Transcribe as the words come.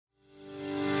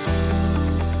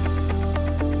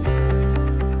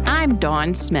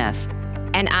Dawn Smith.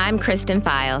 And I'm Kristen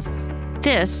Files.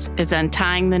 This is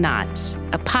Untying the Knots,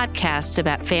 a podcast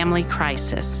about family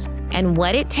crisis. And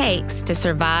what it takes to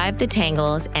survive the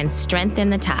tangles and strengthen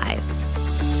the ties.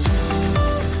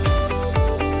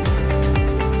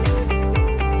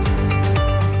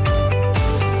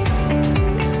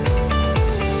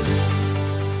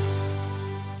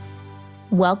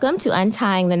 Welcome to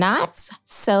Untying the Knots.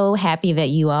 So happy that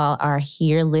you all are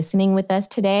here listening with us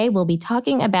today. We'll be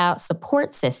talking about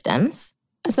support systems.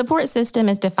 A support system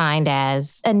is defined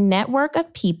as a network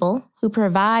of people who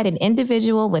provide an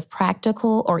individual with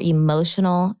practical or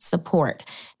emotional support.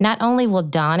 Not only will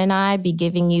Dawn and I be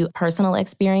giving you personal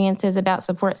experiences about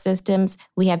support systems,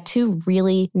 we have two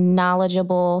really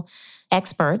knowledgeable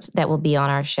experts that will be on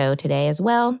our show today as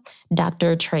well,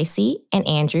 Dr. Tracy and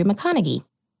Andrew McConaughey.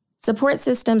 Support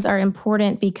systems are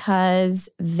important because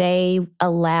they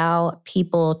allow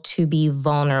people to be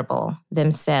vulnerable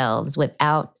themselves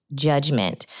without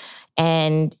judgment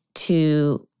and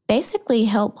to basically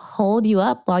help hold you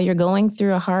up while you're going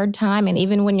through a hard time and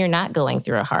even when you're not going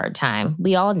through a hard time.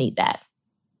 We all need that.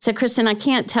 So, Kristen, I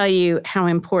can't tell you how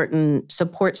important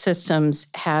support systems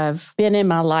have been in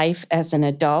my life as an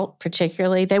adult,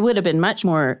 particularly. They would have been much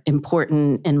more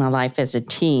important in my life as a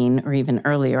teen or even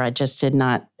earlier. I just did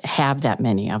not have that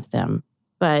many of them.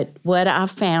 But what I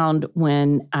found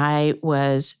when I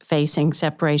was facing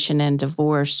separation and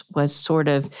divorce was sort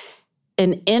of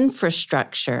an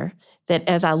infrastructure that,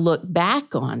 as I look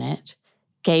back on it,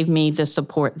 gave me the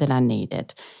support that I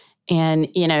needed. And,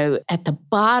 you know, at the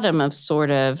bottom of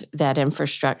sort of that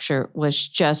infrastructure was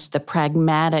just the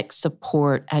pragmatic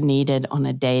support I needed on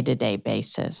a day-to-day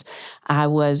basis. I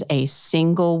was a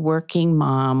single working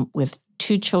mom with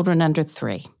 2 children under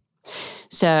 3.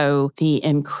 So the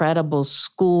incredible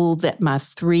school that my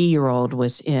 3-year-old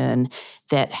was in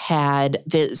that had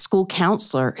the school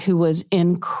counselor who was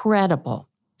incredible.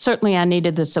 Certainly I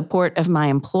needed the support of my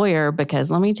employer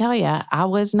because let me tell you, I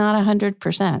was not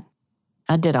 100%.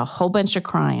 I did a whole bunch of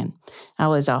crying. I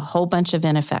was a whole bunch of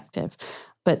ineffective.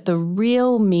 But the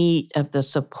real meat of the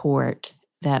support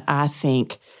that I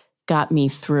think got me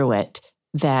through it,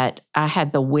 that I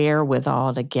had the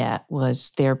wherewithal to get,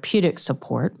 was therapeutic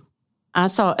support. I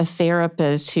saw a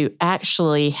therapist who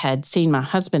actually had seen my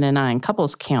husband and I in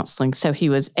couples counseling, so he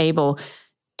was able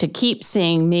to keep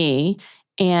seeing me,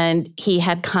 and he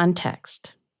had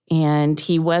context. And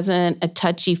he wasn't a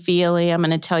touchy-feely, I'm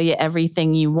going to tell you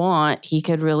everything you want. He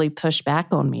could really push back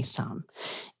on me some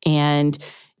and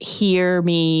hear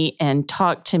me and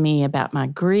talk to me about my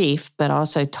grief, but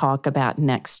also talk about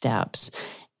next steps.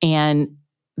 And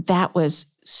that was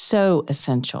so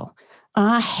essential.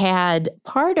 I had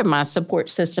part of my support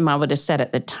system I would have said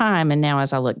at the time, and now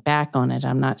as I look back on it,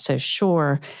 I'm not so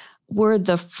sure, were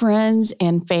the friends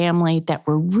and family that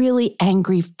were really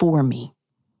angry for me,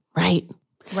 right?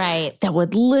 Right. That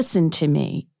would listen to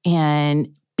me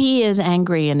and be as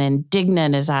angry and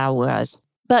indignant as I was.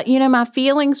 But, you know, my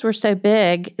feelings were so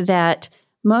big that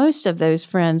most of those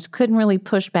friends couldn't really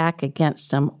push back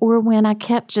against them, or when I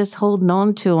kept just holding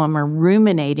on to them or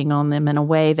ruminating on them in a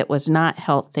way that was not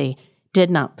healthy, did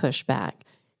not push back.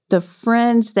 The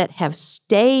friends that have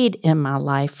stayed in my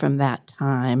life from that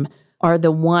time are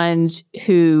the ones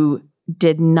who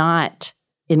did not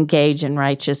engage in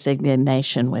righteous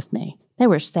indignation with me. They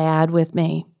were sad with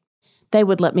me. They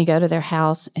would let me go to their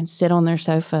house and sit on their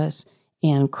sofas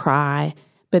and cry,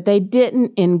 but they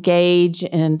didn't engage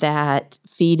in that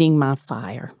feeding my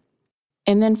fire.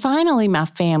 And then finally, my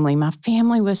family. My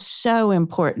family was so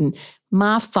important.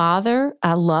 My father,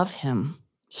 I love him.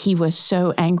 He was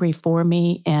so angry for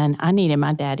me, and I needed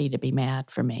my daddy to be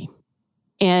mad for me.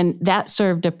 And that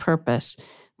served a purpose.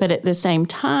 But at the same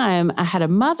time, I had a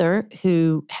mother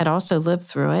who had also lived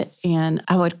through it, and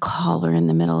I would call her in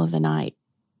the middle of the night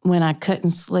when I couldn't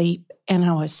sleep, and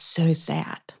I was so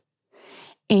sad.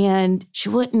 And she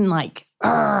wouldn't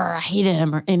I hate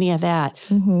him or any of that,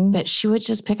 but she would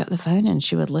just pick up the phone and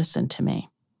she would listen to me.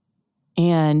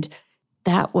 And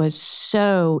that was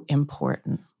so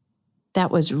important.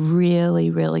 That was really,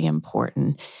 really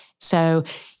important. So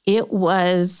it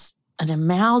was an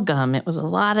amalgam. It was a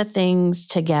lot of things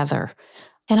together.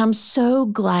 And I'm so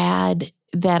glad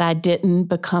that I didn't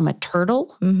become a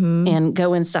turtle and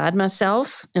go inside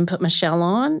myself and put my shell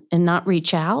on and not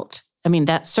reach out. I mean,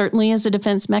 that certainly is a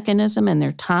defense mechanism, and there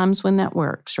are times when that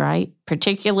works, right?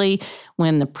 Particularly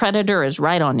when the predator is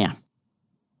right on you.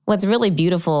 What's really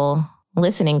beautiful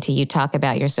listening to you talk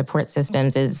about your support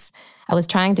systems is I was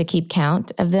trying to keep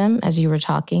count of them as you were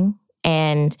talking,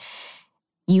 and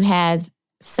you had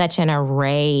such an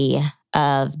array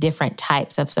of different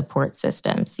types of support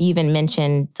systems. You even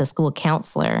mentioned the school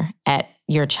counselor at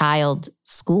your child's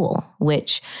school,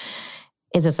 which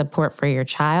is a support for your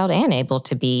child and able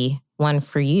to be one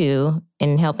for you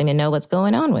in helping to know what's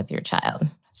going on with your child.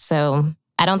 So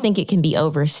I don't think it can be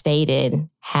overstated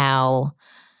how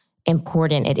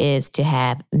important it is to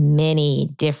have many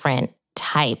different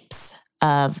types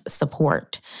of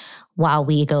support while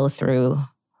we go through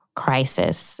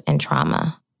crisis and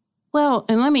trauma. Well,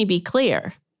 and let me be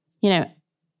clear, I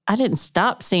didn't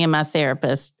stop seeing my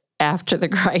therapist after the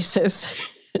crisis.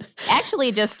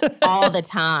 Actually, just all the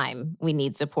time we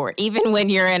need support, even when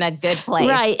you're in a good place.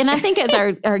 Right. And I think as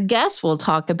our guests will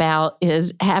talk about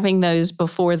is having those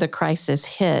before the crisis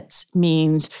hits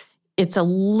means it's a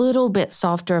little bit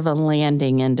softer of a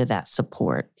landing into that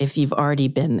support if you've already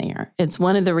been there. It's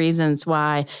one of the reasons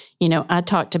why, I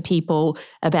talk to people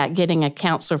about getting a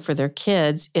counselor for their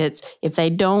kids. It's if they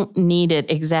don't need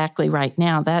it exactly right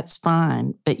now, that's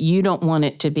fine. But you don't want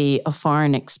it to be a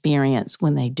foreign experience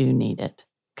when they do need it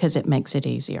because it makes it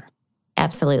easier.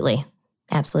 Absolutely.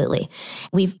 Absolutely.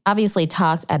 We've obviously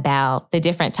talked about the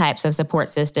different types of support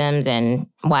systems and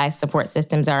why support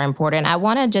systems are important. I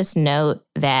want to just note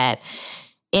that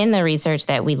in the research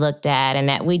that we looked at and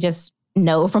that we just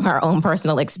know from our own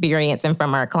personal experience and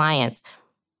from our clients,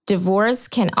 divorce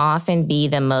can often be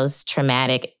the most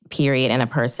traumatic period in a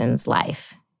person's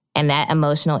life. And that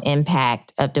emotional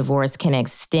impact of divorce can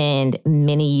extend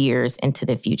many years into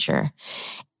the future.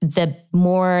 The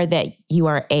more that you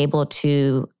are able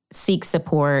to seek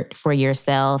support for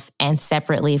yourself and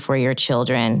separately for your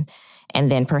children, and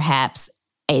then perhaps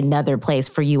another place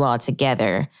for you all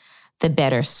together, the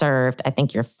better served I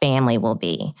think your family will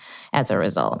be as a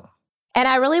result. And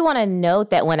I really want to note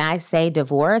that when I say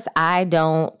divorce, I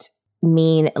don't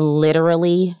mean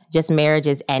literally just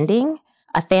marriages ending.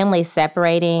 A family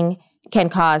separating can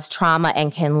cause trauma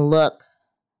and can look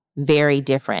very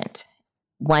different.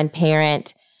 One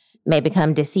parent may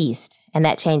become deceased, and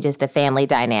that changes the family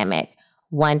dynamic.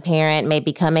 One parent may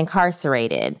become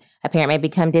incarcerated. A parent may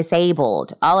become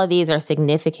disabled. All of these are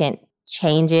significant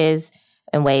changes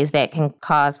in ways that can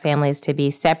cause families to be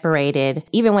separated.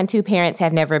 Even when two parents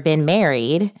have never been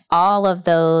married, all of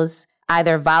those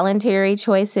either voluntary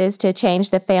choices to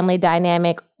change the family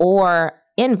dynamic or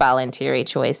involuntary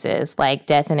choices like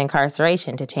death and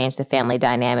incarceration to change the family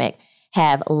dynamic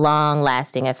have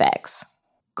long-lasting effects.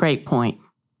 Great point.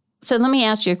 So let me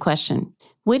ask you a question.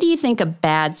 What do you think a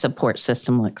bad support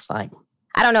system looks like?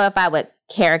 I don't know if I would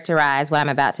characterize what I'm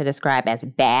about to describe as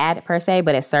bad per se,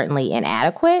 but it's certainly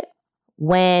inadequate.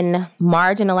 When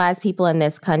marginalized people in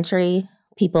this country,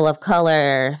 people of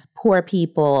color, poor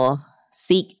people,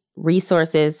 seek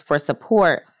resources for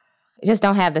support, just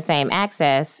don't have the same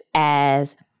access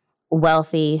as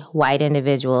wealthy white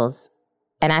individuals.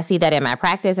 And I see that in my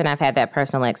practice, and I've had that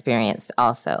personal experience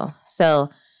also. So,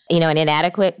 an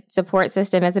inadequate support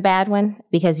system is a bad one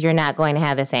because you're not going to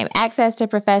have the same access to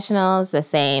professionals, the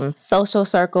same social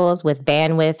circles with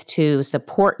bandwidth to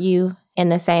support you in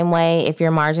the same way if you're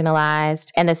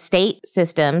marginalized. And the state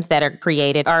systems that are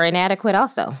created are inadequate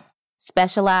also.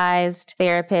 Specialized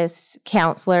therapists,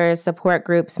 counselors, support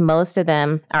groups, most of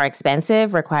them are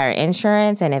expensive, require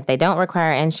insurance, and if they don't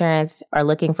require insurance, are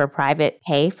looking for private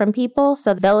pay from people.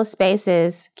 So those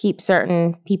spaces keep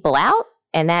certain people out,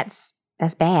 and that's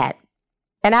bad.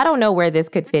 And I don't know where this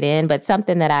could fit in, but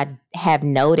something that I have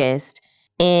noticed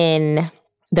in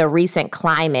the recent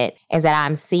climate is that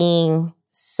I'm seeing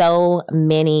so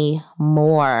many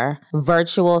more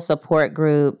virtual support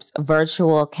groups,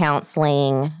 virtual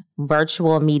counseling,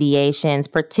 virtual mediations,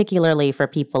 particularly for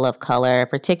people of color,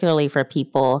 particularly for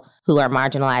people who are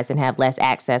marginalized and have less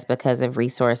access because of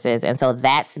resources. And so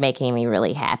that's making me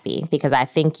really happy because I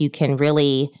think you can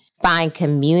really find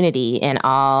community in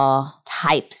all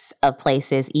types of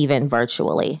places, even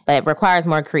virtually. But it requires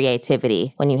more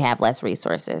creativity when you have less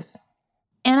resources.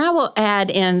 And I will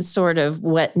add in sort of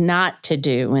what not to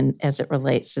do as it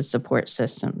relates to support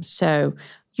systems. So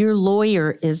your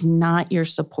lawyer is not your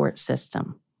support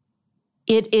system.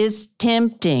 It is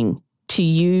tempting to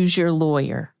use your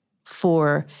lawyer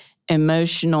for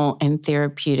emotional and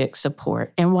therapeutic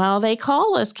support. And while they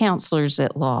call us counselors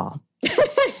at law,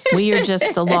 we are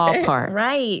just the law part.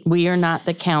 Right. We are not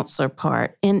the counselor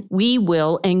part. And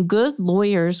and good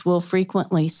lawyers will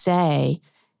frequently say,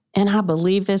 and I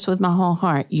believe this with my whole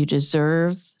heart, you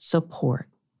deserve support.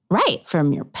 Right.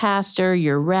 From your pastor,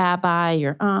 your rabbi,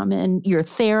 your imam, your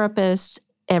therapist,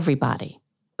 everybody.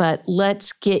 But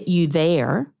let's get you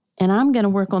there, and I'm going to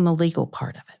work on the legal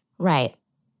part of it. Right.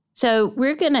 So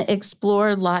we're going to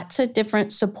explore lots of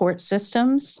different support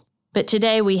systems. But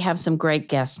today we have some great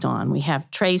guests on. We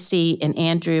have Tracy and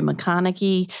Andrew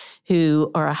McConaughey,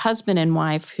 who are a husband and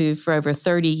wife who for over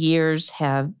 30 years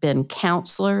have been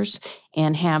counselors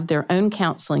and have their own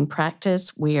counseling practice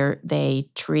where they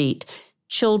treat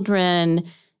children,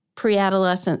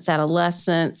 pre-adolescents,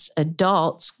 adolescents,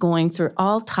 adults going through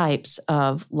all types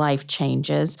of life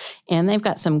changes. And they've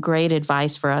got some great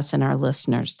advice for us and our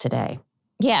listeners today.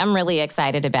 Yeah, I'm really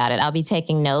excited about it. I'll be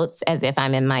taking notes as if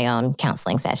I'm in my own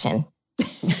counseling session.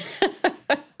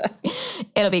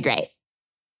 It'll be great.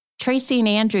 Tracy and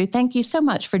Andrew, thank you so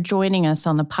much for joining us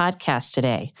on the podcast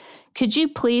today. Could you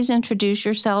please introduce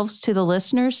yourselves to the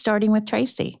listeners, starting with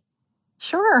Tracy?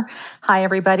 Sure. Hi,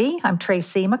 everybody. I'm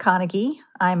Tracy McConaughey.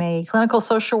 I'm a clinical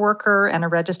social worker and a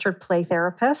registered play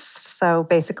therapist. So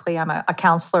basically, I'm a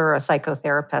counselor or a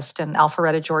psychotherapist in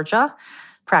Alpharetta, Georgia,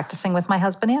 practicing with my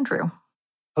husband, Andrew.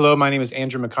 Hello, my name is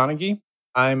Andrew McConaughey.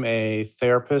 I'm a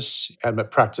therapist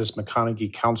at Practice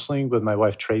McConaughey Counseling with my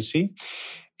wife, Tracy.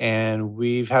 And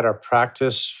we've had our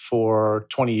practice for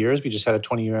 20 years. We just had a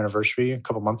 20-year anniversary a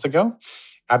couple months ago.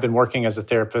 I've been working as a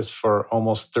therapist for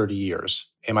almost 30 years.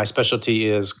 And my specialty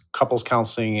is couples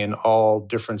counseling in all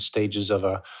different stages of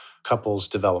a couple's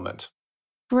development.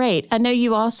 Great. I know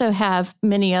you also have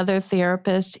many other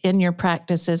therapists in your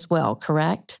practice as well,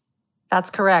 correct? That's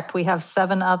correct. We have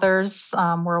 7 others.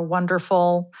 We're a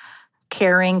wonderful,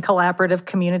 caring, collaborative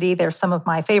community. They're some of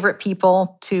my favorite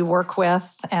people to work with.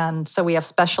 And so we have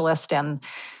specialists in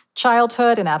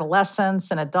childhood and adolescence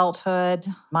and adulthood,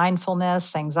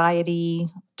 mindfulness, anxiety,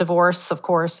 divorce, of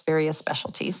course, various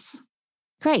specialties.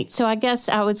 Great. So I guess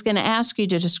I was going to ask you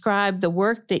to describe the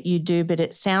work that you do, but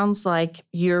it sounds like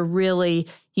you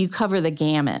cover the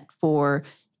gamut for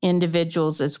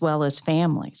individuals as well as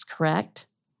families, correct?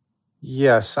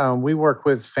 Yes, we work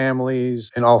with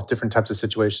families in all different types of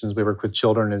situations. We work with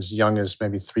children as young as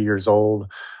maybe 3 years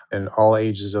old and all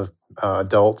ages of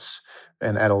adults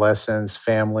and adolescents,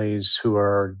 families who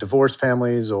are divorced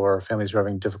families or families who are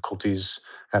having difficulties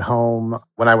at home.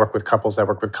 When I work with couples, I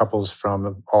work with couples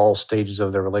from all stages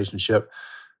of their relationship,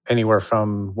 anywhere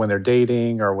from when they're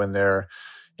dating or when they're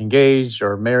engaged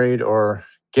or married or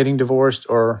getting divorced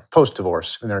or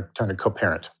post-divorce and they're trying to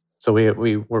co-parent. So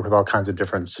we work with all kinds of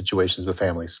different situations with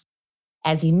families.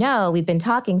 As you know, we've been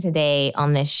talking today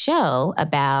on this show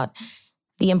about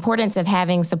the importance of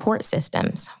having support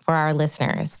systems for our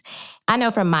listeners. I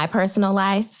know from my personal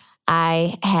life,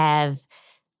 I have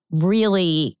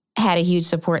really had a huge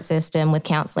support system with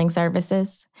counseling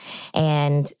services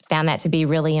and found that to be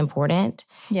really important.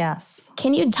 Yes.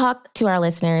 Can you talk to our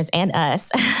listeners and us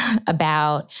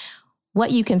about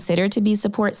what you consider to be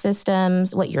support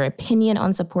systems, what your opinion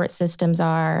on support systems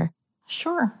are?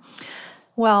 Sure.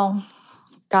 Well,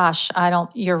 gosh,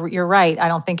 you're right. I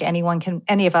don't think any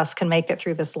of us can make it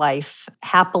through this life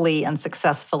happily and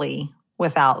successfully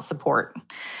without support.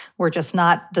 We're just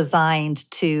not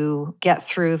designed to get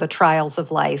through the trials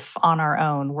of life on our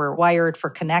own. We're wired for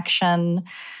connection.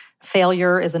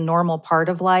 Failure is a normal part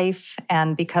of life.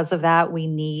 And because of that, we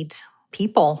need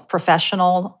people,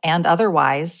 professional and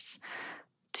otherwise,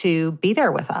 to be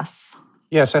there with us.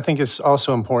 Yes, I think it's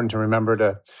also important to remember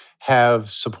to have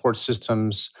support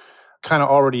systems kind of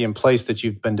already in place that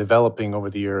you've been developing over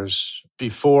the years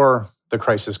before the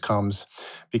crisis comes,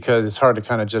 because it's hard to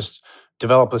kind of just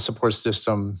develop a support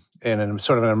system in a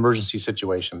sort of an emergency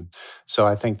situation. So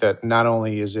I think that not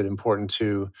only is it important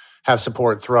to have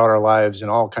support throughout our lives in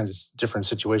all kinds of different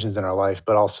situations in our life,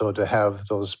 but also to have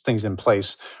those things in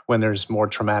place when there's more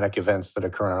traumatic events that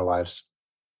occur in our lives.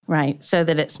 Right. So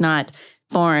that it's not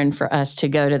foreign for us to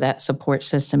go to that support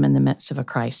system in the midst of a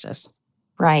crisis.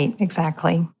 Right.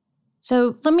 Exactly.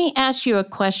 So let me ask you a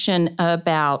question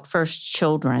about first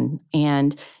children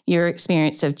and your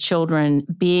experience of children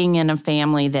being in a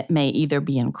family that may either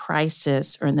be in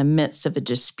crisis or in the midst of a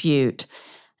dispute.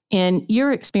 In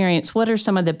your experience, what are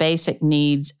some of the basic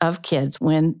needs of kids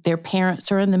when their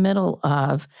parents are in the middle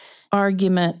of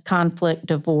argument, conflict,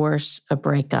 divorce, a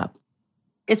breakup?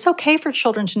 It's okay for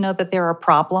children to know that there are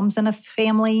problems in a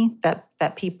family,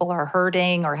 that people are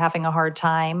hurting or having a hard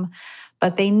time,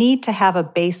 but they need to have a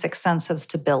basic sense of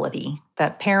stability,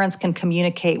 that parents can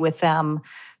communicate with them.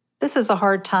 This is a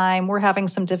hard time. We're having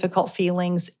some difficult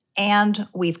feelings, and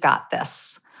we've got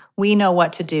this. We know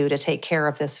what to do to take care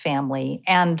of this family.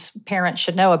 And parents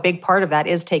should know a big part of that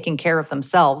is taking care of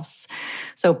themselves.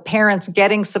 So parents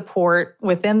getting support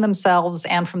within themselves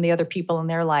and from the other people in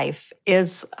their life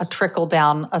is a trickle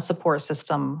down, a support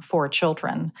system for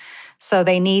children. So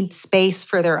they need space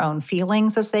for their own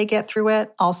feelings as they get through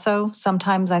it. Also,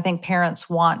 sometimes I think parents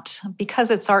want,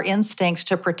 because it's our instinct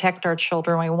to protect our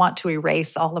children, we want to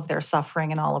erase all of their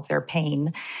suffering and all of their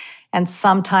pain. And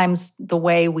sometimes the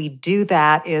way we do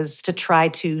that is to try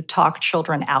to talk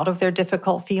children out of their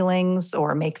difficult feelings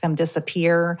or make them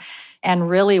disappear. And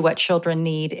really what children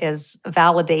need is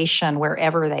validation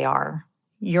wherever they are.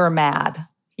 You're mad.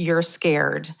 You're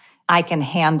scared. I can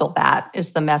handle that is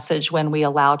the message when we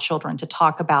allow children to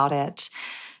talk about it.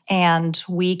 And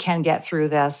we can get through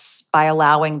this by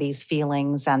allowing these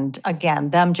feelings. And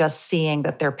again, them just seeing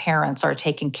that their parents are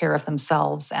taking care of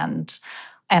themselves and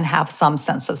have some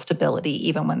sense of stability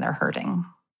even when they're hurting.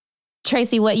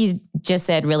 Tracy, what you just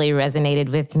said really resonated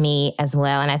with me as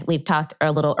well. And we've talked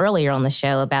a little earlier on the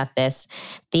show about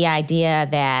this, the idea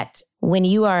that when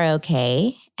you are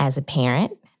okay as a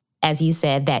parent, as you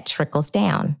said, that trickles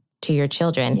down to your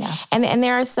children. Yes. And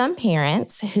there are some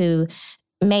parents who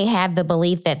may have the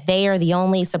belief that they are the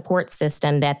only support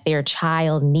system that their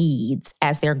child needs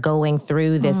as they're going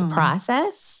through this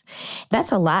process.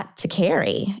 That's a lot to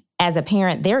carry. As a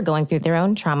parent, they're going through their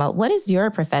own trauma. What is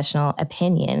your professional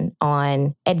opinion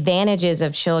on advantages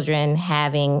of children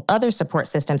having other support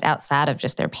systems outside of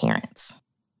just their parents?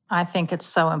 I think it's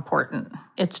so important.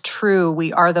 It's true.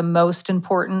 We are the most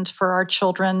important for our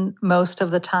children most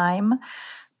of the time.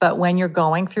 But when you're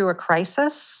going through a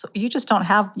crisis, you just don't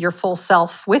have your full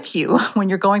self with you. When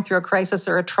you're going through a crisis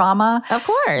or a trauma, of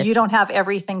course, you don't have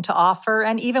everything to offer.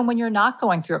 And even when you're not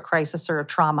going through a crisis or a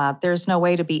trauma, there's no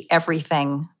way to be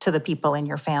everything to the people in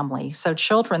your family. So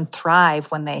children thrive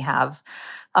when they have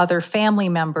other family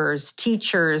members,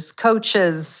 teachers,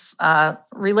 coaches,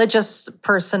 religious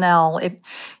personnel.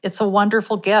 It's a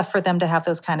wonderful gift for them to have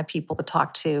those kind of people to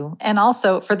talk to. And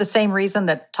also for the same reason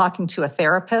that talking to a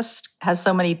therapist has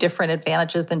so many different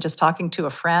advantages than just talking to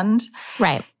a friend.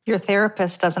 Right. Your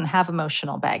therapist doesn't have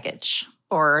emotional baggage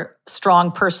or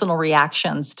strong personal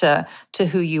reactions to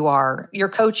who you are. Your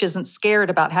coach isn't scared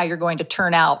about how you're going to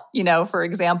turn out, for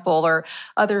example, or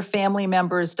other family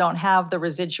members don't have the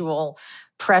residual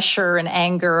pressure and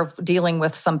anger of dealing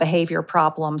with some behavior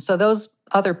problems. So those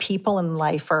other people in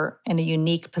life are in a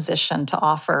unique position to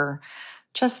offer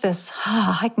just this,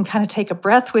 I can kind of take a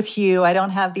breath with you. I don't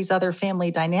have these other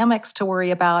family dynamics to worry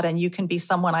about, and you can be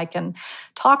someone I can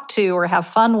talk to or have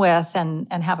fun with and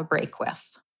have a break with.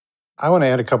 I want to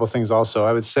add a couple of things also.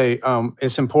 I would say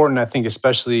it's important, I think,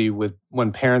 especially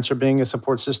when parents are being a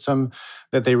support system,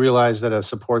 that they realize that a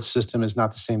support system is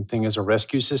not the same thing as a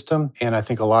rescue system. And I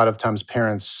think a lot of times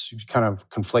parents kind of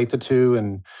conflate the two,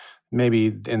 and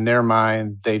maybe in their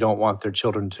mind, they don't want their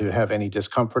children to have any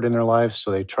discomfort in their life.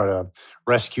 So they try to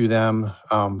rescue them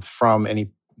from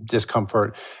any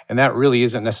discomfort. And that really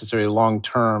isn't necessarily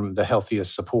long-term the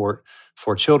healthiest support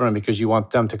for children, because you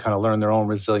want them to kind of learn their own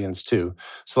resilience too.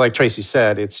 So like Tracy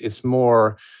said, it's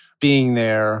more being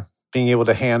there, being able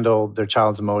to handle their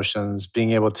child's emotions,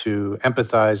 being able to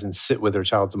empathize and sit with their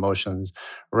child's emotions,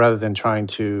 rather than trying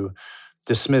to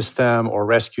dismiss them or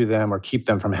rescue them or keep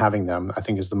them from having them, I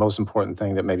think is the most important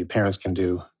thing that maybe parents can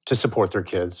do to support their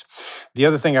kids. The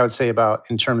other thing I would say about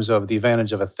in terms of the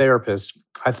advantage of a therapist,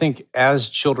 I think as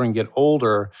children get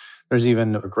older, there's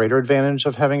even a greater advantage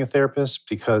of having a therapist,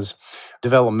 because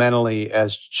developmentally,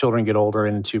 as children get older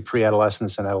into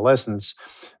pre-adolescence and adolescence,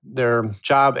 their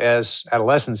job as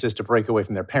adolescents is to break away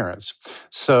from their parents.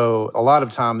 So a lot of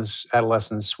times,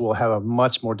 adolescents will have a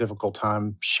much more difficult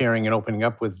time sharing and opening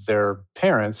up with their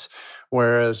parents,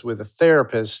 whereas with a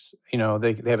therapist,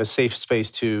 they have a safe space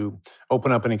to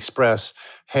open up and express,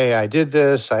 hey, I did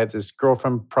this, I had this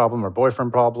girlfriend problem or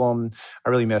boyfriend problem, I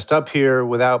really messed up here,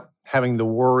 without having the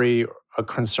worry or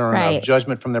concern of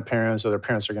judgment from their parents, or their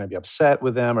parents are going to be upset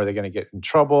with them, or they're going to get in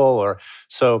trouble.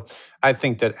 So I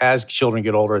think that as children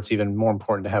get older, it's even more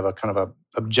important to have a kind of a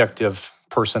objective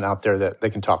person out there that they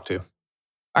can talk to.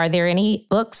 Are there any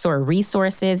books or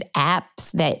resources,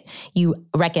 apps that you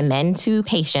recommend to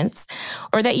patients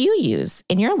or that you use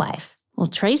in your life? Well,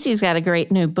 Tracy's got a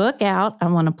great new book out I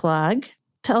want to plug.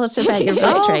 Tell us about your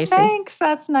book, Tracy. Thanks.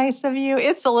 That's nice of you.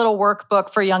 It's a little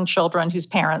workbook for young children whose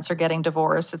parents are getting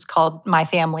divorced. It's called My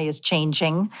Family is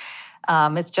Changing.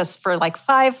 It's just for like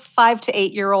 5 to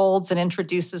 8 year olds, and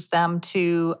introduces them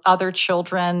to other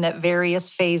children at various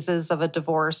phases of a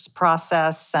divorce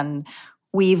process, and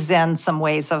weaves in some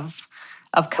ways of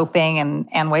coping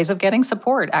and ways of getting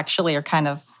support actually are kind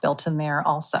of built in there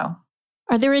also.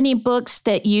 Are there any books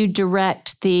that you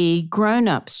direct the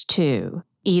grown-ups to,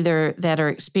 either that are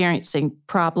experiencing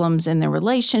problems in their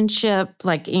relationship,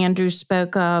 like Andrew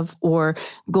spoke of, or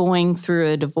going through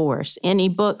a divorce? Any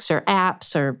books or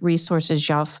apps or resources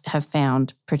y'all have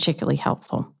found particularly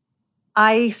helpful?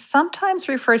 I sometimes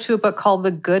refer to a book called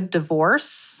The Good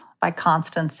Divorce by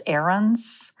Constance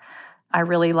Ahrens. I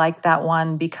really like that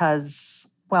one because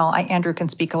Well, Andrew can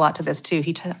speak a lot to this too.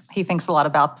 He thinks a lot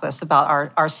about this,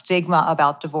 about our stigma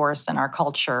about divorce in our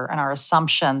culture and our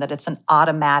assumption that it's an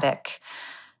automatic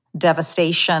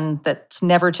devastation that's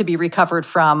never to be recovered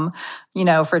from,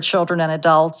 for children and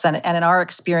adults. And in our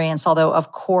experience, although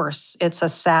of course it's a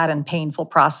sad and painful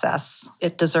process,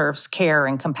 it deserves care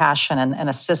and compassion and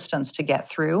assistance to get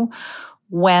through.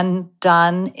 When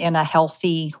done in a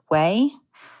healthy way,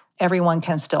 everyone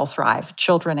can still thrive,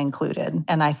 children included.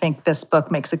 And I think this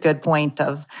book makes a good point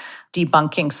of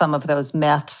debunking some of those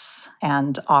myths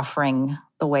and offering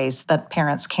the ways that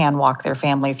parents can walk their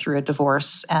family through a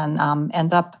divorce and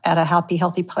end up at a happy,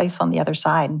 healthy place on the other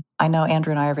side. I know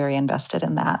Andrew and I are very invested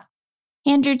in that.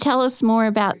 Andrew, tell us more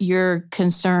about your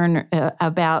concern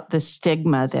about the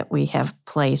stigma that we have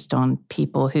placed on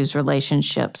people whose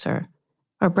relationships are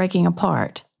breaking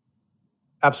apart.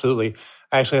 Absolutely.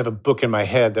 I actually have a book in my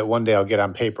head that one day I'll get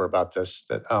on paper about this,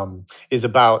 that is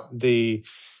about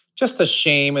just the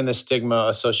shame and the stigma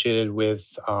associated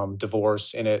with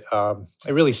divorce. And it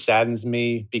really saddens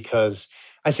me because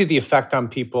I see the effect on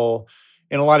people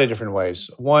in a lot of different ways.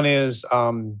 One is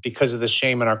because of the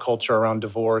shame in our culture around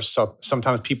divorce. So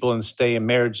sometimes people stay in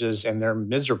marriages and they're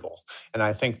miserable. And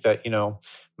I think that,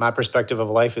 my perspective of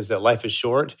life is that life is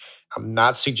short. I'm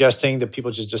not suggesting that people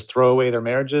just throw away their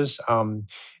marriages.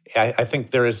 I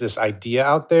think there is this idea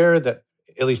out there that,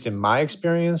 at least in my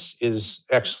experience, is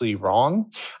actually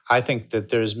wrong. I think that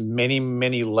there's many,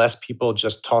 many less people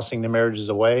just tossing their marriages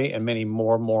away and many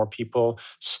more people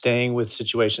staying with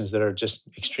situations that are just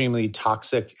extremely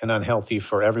toxic and unhealthy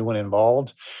for everyone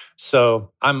involved.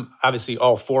 So I'm obviously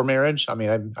all for marriage. I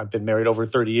mean, I've been married over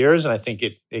 30 years and I think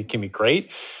it can be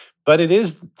great. But it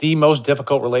is the most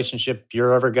difficult relationship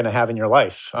you're ever going to have in your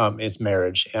life, is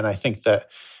marriage. And I think that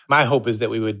my hope is that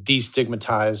we would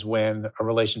destigmatize when a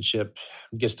relationship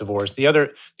gets divorced. The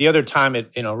other time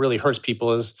it really hurts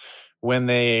people is when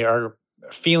they are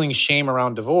feeling shame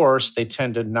around divorce. They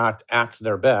tend to not act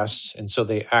their best, and so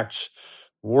they act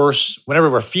worse. Whenever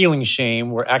we're feeling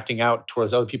shame, we're acting out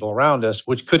towards other people around us,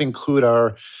 which could include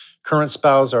our current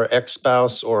spouse, our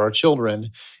ex-spouse, or our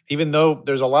children. Even though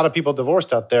there's a lot of people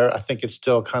divorced out there, I think it's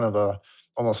still kind of a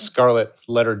almost scarlet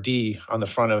letter D on the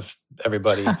front of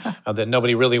everybody, that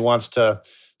nobody really wants to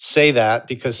say that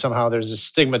because somehow there's a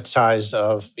stigmatized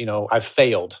of, I've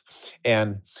failed.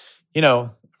 And,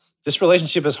 this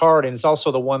relationship is hard, and it's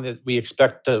also the one that we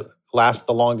expect to last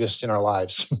the longest in our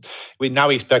lives. we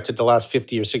expect it to last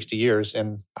 50 or 60 years.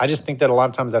 And I just think that a lot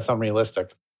of times that's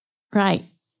unrealistic. Right.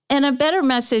 And a better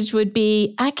message would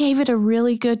be, I gave it a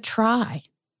really good try.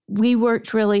 We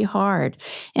worked really hard.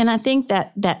 And I think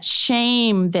that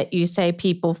shame that you say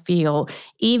people feel,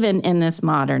 even in this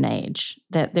modern age,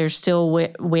 that they're still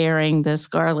wearing the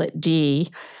scarlet D,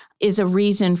 is a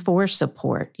reason for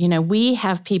support. We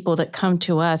have people that come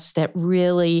to us that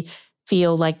really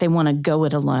feel like they want to go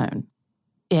it alone.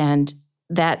 And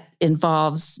that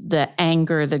involves the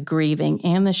anger, the grieving,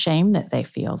 and the shame that they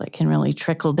feel that can really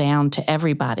trickle down to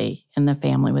everybody in the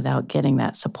family without getting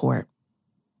that support.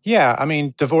 Yeah, I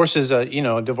mean, divorce is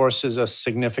a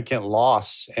significant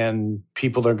loss, and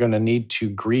people are going to need to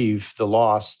grieve the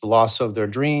loss of their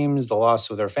dreams, the loss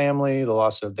of their family, the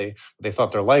loss of they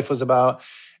thought their life was about.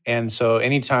 And so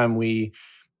anytime we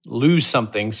lose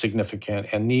something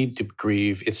significant and need to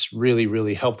grieve, it's really,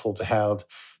 really helpful to have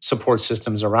support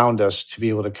systems around us to be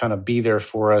able to kind of be there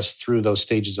for us through those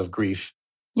stages of grief.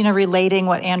 Relating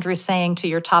what Andrew's saying to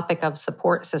your topic of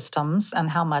support systems and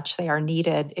how much they are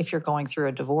needed if you're going through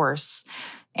a divorce,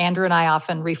 Andrew and I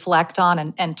often reflect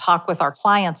on and talk with our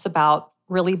clients about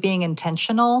really being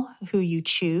intentional who you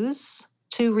choose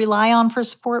to rely on for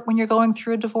support when you're going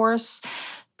through a divorce,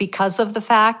 because of the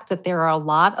fact that there are a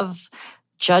lot of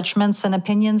judgments and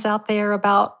opinions out there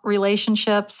about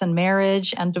relationships and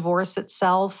marriage and divorce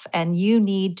itself. And you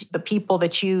need the people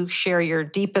that you share your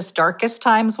deepest, darkest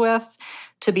times with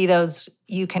to be those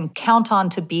you can count on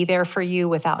to be there for you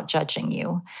without judging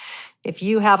you. If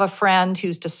you have a friend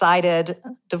who's decided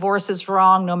divorce is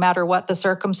wrong no matter what the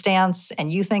circumstance,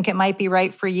 and you think it might be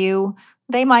right for you,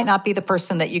 they might not be the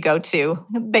person that you go to.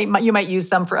 You might use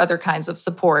them for other kinds of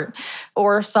support,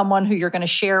 or someone who you're going to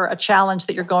share a challenge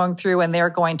that you're going through and they're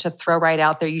going to throw right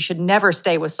out there. You should never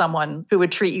stay with someone who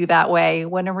would treat you that way,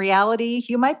 when in reality,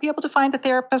 you might be able to find a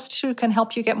therapist who can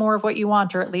help you get more of what you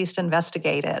want, or at least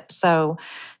investigate it. So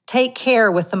take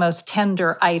care with the most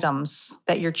tender items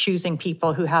that you're choosing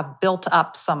people who have built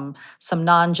up some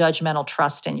non-judgmental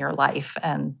trust in your life,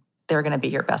 and they're going to be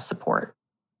your best support.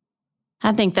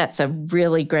 I think that's a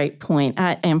really great point.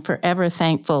 I am forever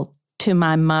thankful to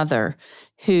my mother,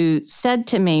 who said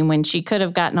to me when she could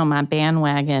have gotten on my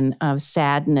bandwagon of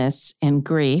sadness and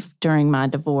grief during my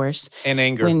divorce. And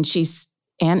anger.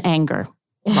 And anger,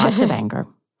 lots of anger.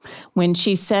 When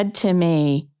she said to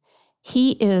me,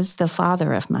 he is the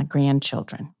father of my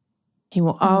grandchildren. He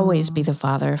will always be the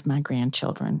father of my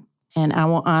grandchildren, and I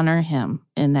will honor him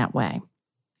in that way.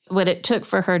 What it took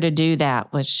for her to do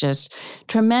that was just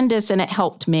tremendous, and it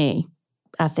helped me,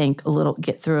 I think,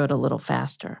 get through it a little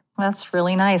faster. That's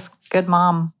really nice. Good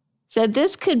mom. So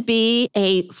this could be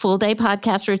a full-day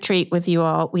podcast retreat with you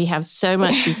all. We have so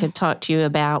much we could talk to you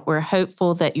about. We're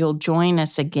hopeful that you'll join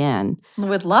us again.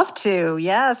 Would love to.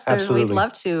 Yes, absolutely. We'd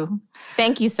love to.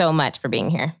 Thank you so much for being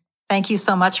here. Thank you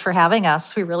so much for having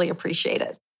us. We really appreciate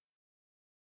it.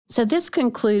 So this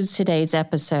concludes today's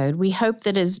episode. We hope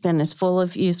that it has been as full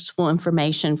of useful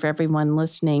information for everyone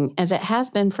listening as it has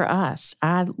been for us.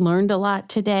 I learned a lot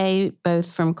today,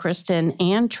 both from Kristen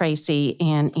and Tracy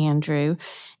and Andrew.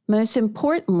 Most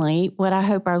importantly, what I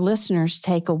hope our listeners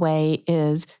take away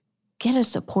is get a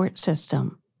support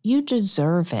system. You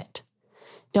deserve it.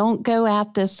 Don't go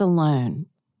at this alone.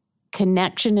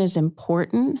 Connection is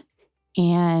important,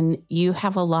 and you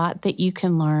have a lot that you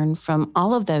can learn from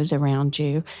all of those around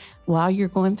you while you're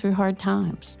going through hard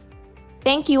times.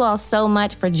 Thank you all so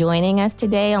much for joining us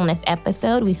today on this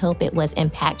episode. We hope it was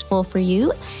impactful for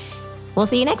you. We'll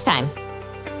see you next time.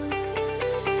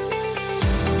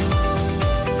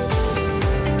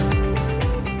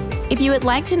 If you would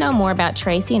like to know more about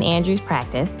Tracy and Andrew's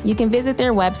practice, you can visit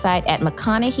their website at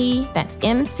McConaughey, that's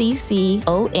McConaghy,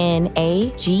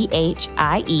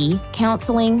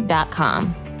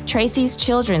 counseling.com. Tracy's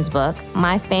children's book,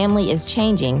 My Family is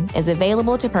Changing, is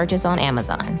available to purchase on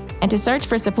Amazon. And to search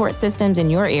for support systems in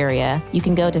your area, you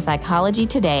can go to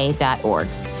psychologytoday.org.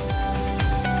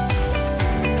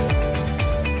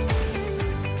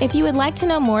 If you would like to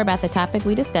know more about the topic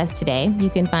we discussed today,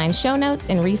 you can find show notes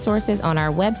and resources on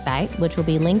our website, which will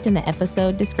be linked in the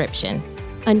episode description.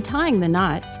 Untying the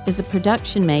Knots is a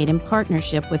production made in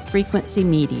partnership with Frequency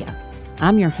Media.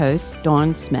 I'm your host,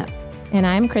 Dawn Smith. And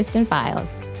I'm Kristen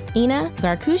Files. Ina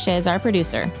Garkusha is our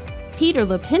producer. Peter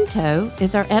Lopinto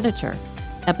is our editor.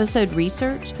 Episode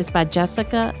research is by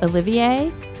Jessica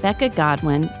Olivier, Becca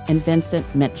Godwin, and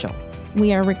Vincent Mitchell.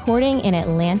 We are recording in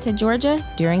Atlanta, Georgia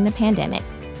during the pandemic.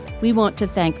 We want to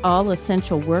thank all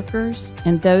essential workers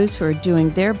and those who are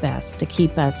doing their best to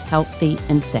keep us healthy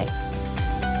and safe.